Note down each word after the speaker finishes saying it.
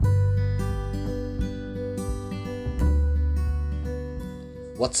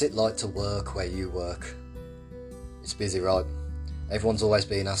What's it like to work where you work? It's busy, right? Everyone's always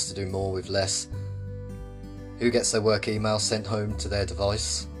being asked to do more with less. Who gets their work email sent home to their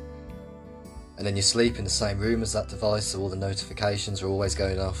device? And then you sleep in the same room as that device, so all the notifications are always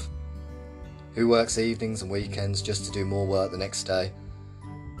going off. Who works evenings and weekends just to do more work the next day?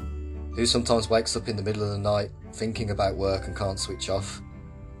 Who sometimes wakes up in the middle of the night thinking about work and can't switch off?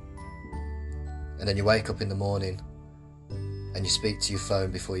 And then you wake up in the morning and you speak to your phone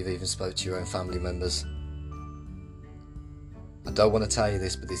before you've even spoke to your own family members. I don't want to tell you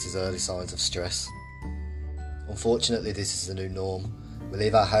this, but this is early signs of stress. Unfortunately, this is the new norm. We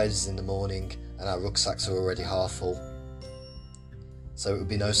leave our houses in the morning and our rucksacks are already half full. So it would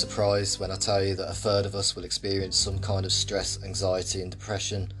be no surprise when I tell you that a third of us will experience some kind of stress, anxiety and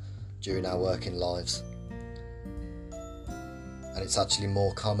depression during our working lives. And it's actually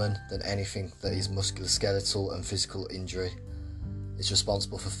more common than anything that is musculoskeletal and physical injury. It's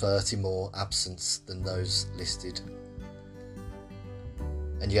responsible for 30 more absence than those listed.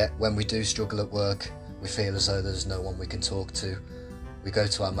 And yet, when we do struggle at work, we feel as though there's no one we can talk to. We go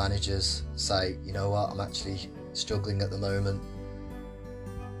to our managers, say, you know what, I'm actually struggling at the moment.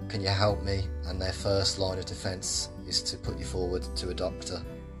 Can you help me? And their first line of defence is to put you forward to a doctor.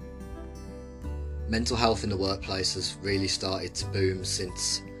 Mental health in the workplace has really started to boom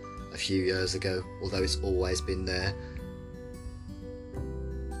since a few years ago, although it's always been there.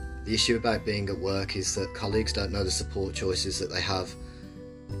 The issue about being at work is that colleagues don't know the support choices that they have,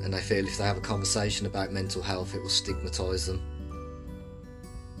 and they feel if they have a conversation about mental health, it will stigmatise them.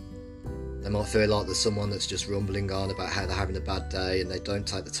 They might feel like there's someone that's just rumbling on about how they're having a bad day and they don't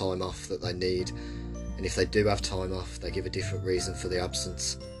take the time off that they need, and if they do have time off, they give a different reason for the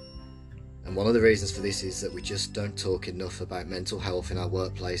absence. And one of the reasons for this is that we just don't talk enough about mental health in our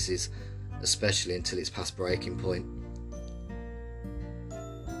workplaces, especially until it's past breaking point.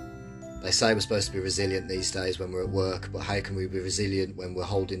 They say we're supposed to be resilient these days when we're at work, but how can we be resilient when we're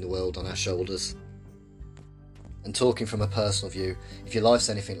holding the world on our shoulders? And talking from a personal view, if your life's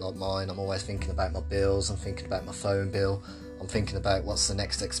anything like mine, I'm always thinking about my bills, I'm thinking about my phone bill, I'm thinking about what's the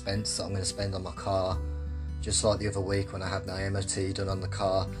next expense that I'm going to spend on my car. Just like the other week when I had my MOT done on the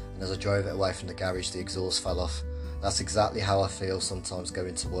car, and as I drove it away from the garage, the exhaust fell off. That's exactly how I feel sometimes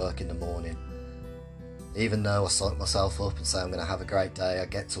going to work in the morning. Even though I psych myself up and say I'm going to have a great day, I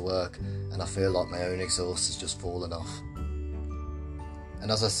get to work and I feel like my own exhaust has just fallen off. And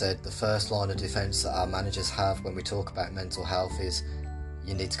as I said, the first line of defence that our managers have when we talk about mental health is,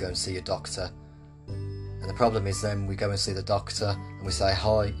 you need to go and see your doctor. And the problem is then we go and see the doctor and we say,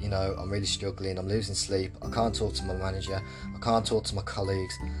 hi, I'm really struggling, I'm losing sleep, I can't talk to my manager, I can't talk to my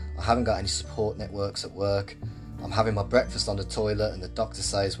colleagues, I haven't got any support networks at work, I'm having my breakfast on the toilet, and the doctor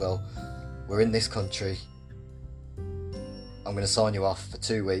says, well, we're in this country, I'm going to sign you off for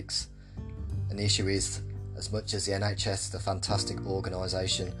 2 weeks. And the issue is, as much as the NHS is a fantastic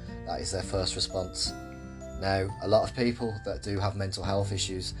organisation, that is their first response. Now, a lot of people that do have mental health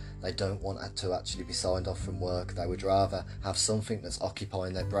issues, they don't want to actually be signed off from work. They would rather have something that's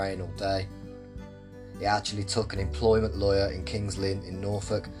occupying their brain all day. It actually took an employment lawyer in King's Lynn in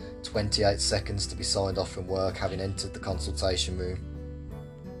Norfolk 28 seconds to be signed off from work, having entered the consultation room.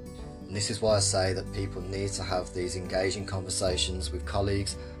 And this is why I say that people need to have these engaging conversations with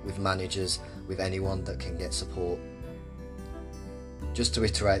colleagues, with managers, with anyone that can get support. Just to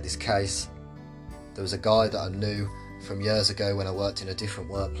iterate this case, there was a guy that I knew from years ago when I worked in a different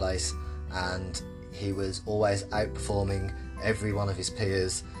workplace, and he was always outperforming every one of his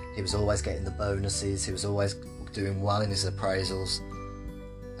peers. He was always getting the bonuses, he was always doing well in his appraisals,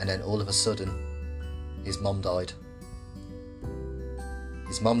 and then all of a sudden his mum died.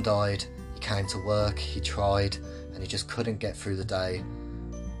 His mum died, he came to work, he tried, and he just couldn't get through the day.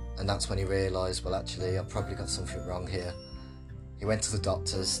 And that's when he realised, well, actually, I've probably got something wrong here. He went to the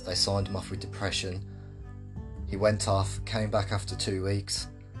doctors, they signed him off with depression. He went off, came back after 2 weeks,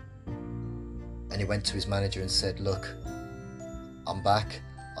 and he went to his manager and said, look, I'm back,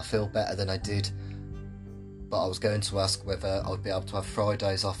 I feel better than I did, but I was going to ask whether I'd be able to have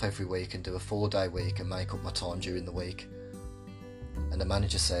Fridays off every week and do a 4-day week and make up my time during the week. And the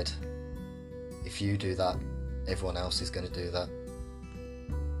manager said, if you do that, everyone else is going to do that.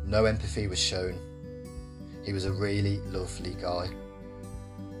 No empathy was shown. He was a really lovely guy,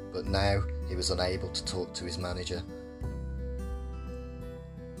 but now he was unable to talk to his manager.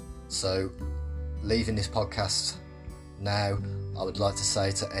 So, leaving this podcast now, I would like to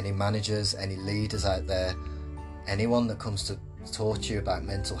say to any managers, any leaders out there, anyone that comes to talk to you about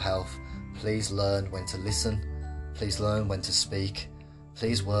mental health, please learn when to listen, please learn when to speak,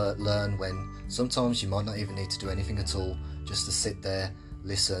 please learn when sometimes you might not even need to do anything at all, just to sit there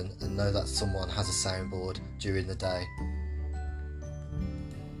listen, and know that someone has a soundboard during the day.